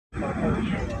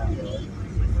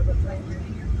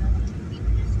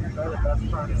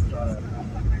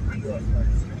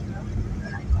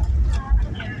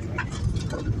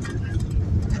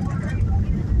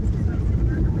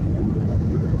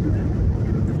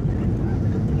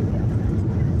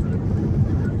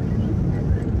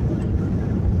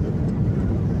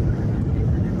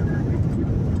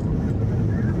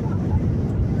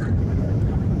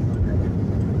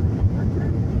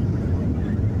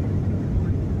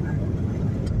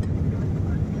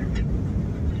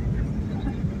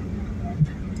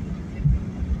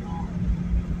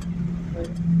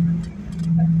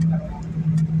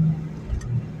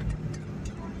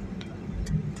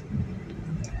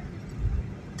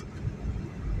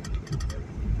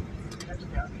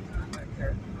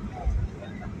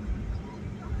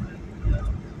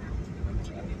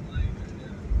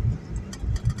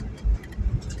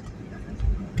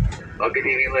Well, good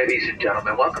evening, ladies and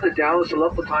gentlemen. Welcome to Dallas. The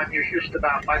local time here is just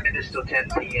about 5 minutes till 10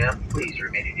 p.m. Please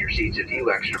remain in your seats a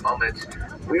few extra moments.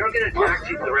 We are going to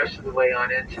taxi the rest of the way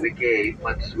on into the gate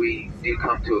once we do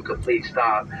come to a complete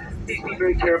stop. Please be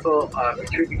very careful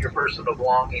retrieving your personal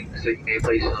belongings that you may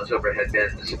place in those overhead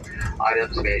bins.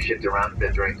 Items may shift around a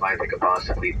bit during flight that could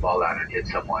possibly fall out and hit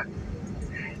someone.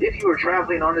 If you are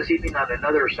traveling on this evening on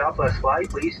another Southwest flight,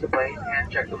 please the plane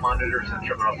and check the monitors and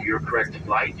terminal for your correct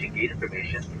flight and gate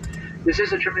information. This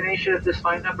is a termination of this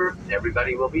flight number.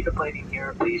 Everybody will be deplaning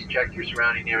here. Please check your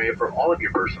surrounding area for all of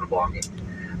your personal belongings.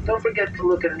 Don't forget to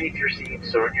look underneath your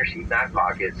seats or in your seat back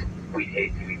pockets. We'd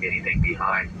hate to leave anything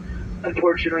behind.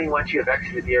 Unfortunately, once you have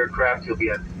exited the aircraft, you'll be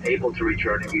unable to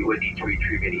return and we would need to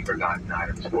retrieve any forgotten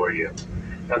items for you.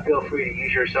 Now feel free to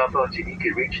use your cell phones if you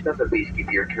can reach them, but please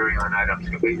keep your carry-on items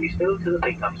completely still until the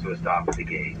plane comes to a stop at the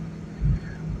gate.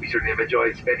 We certainly have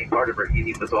enjoyed spending part of our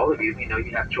evening with all of you. We know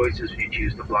you have choices when you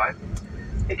choose to fly.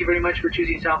 Thank you very much for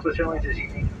choosing Southwest Airlines this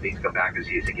evening. Please come back and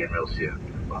see us again real soon.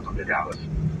 Welcome to Dallas.